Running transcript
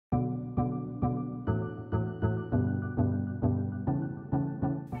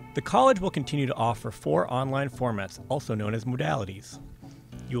The college will continue to offer 4 online formats, also known as modalities.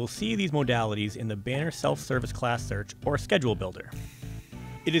 You will see these modalities in the banner self-service class search or schedule builder.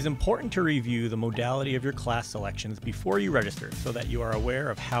 It is important to review the modality of your class selections before you register so that you are aware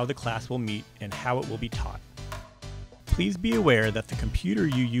of how the class will meet and how it will be taught. Please be aware that the computer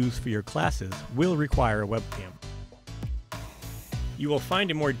you use for your classes will require a webcam. You will find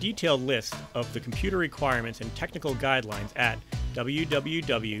a more detailed list of the computer requirements and technical guidelines at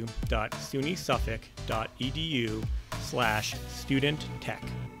www.suny-suffolk.edu/studenttech.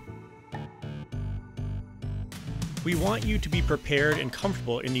 We want you to be prepared and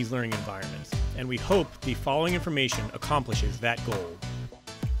comfortable in these learning environments, and we hope the following information accomplishes that goal.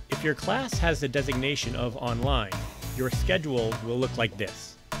 If your class has the designation of online, your schedule will look like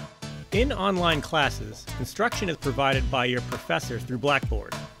this. In online classes, instruction is provided by your professor through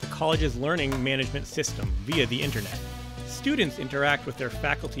Blackboard, the college's learning management system, via the internet. Students interact with their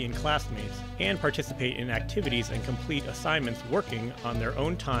faculty and classmates and participate in activities and complete assignments working on their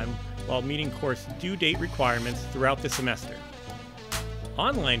own time while meeting course due date requirements throughout the semester.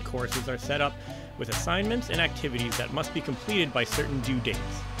 Online courses are set up with assignments and activities that must be completed by certain due dates.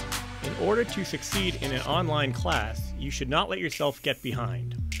 In order to succeed in an online class, you should not let yourself get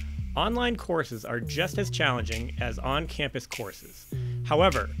behind. Online courses are just as challenging as on-campus courses.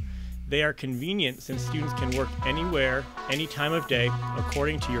 However, they are convenient since students can work anywhere, any time of day,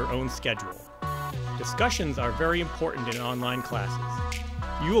 according to your own schedule. Discussions are very important in online classes.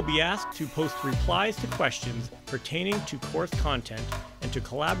 You will be asked to post replies to questions pertaining to course content and to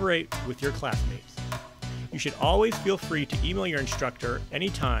collaborate with your classmates. You should always feel free to email your instructor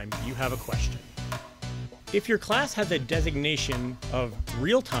anytime you have a question. If your class has a designation of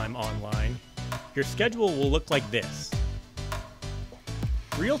real-time online, your schedule will look like this.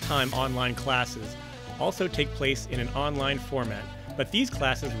 Real-time online classes also take place in an online format, but these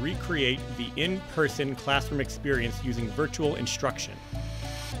classes recreate the in-person classroom experience using virtual instruction.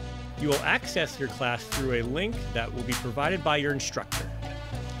 You will access your class through a link that will be provided by your instructor.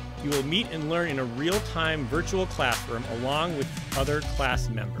 You will meet and learn in a real-time virtual classroom along with other class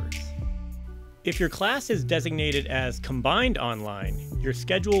members. If your class is designated as combined online, your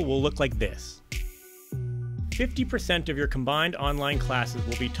schedule will look like this. 50% of your combined online classes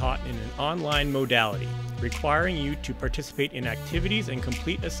will be taught in an online modality, requiring you to participate in activities and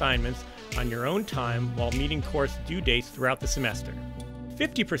complete assignments on your own time while meeting course due dates throughout the semester.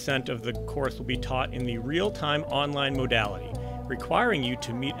 50% of the course will be taught in the real-time online modality, requiring you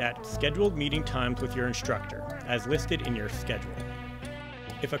to meet at scheduled meeting times with your instructor, as listed in your schedule.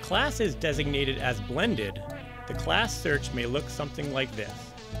 If a class is designated as blended, the class search may look something like this.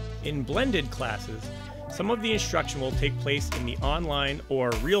 In blended classes, some of the instruction will take place in the online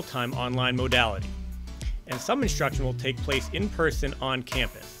or real-time online modality, and some instruction will take place in person on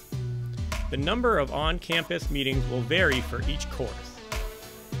campus. The number of on-campus meetings will vary for each course.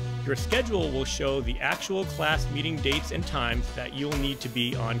 Your schedule will show the actual class meeting dates and times that you'll need to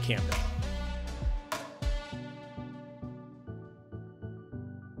be on campus.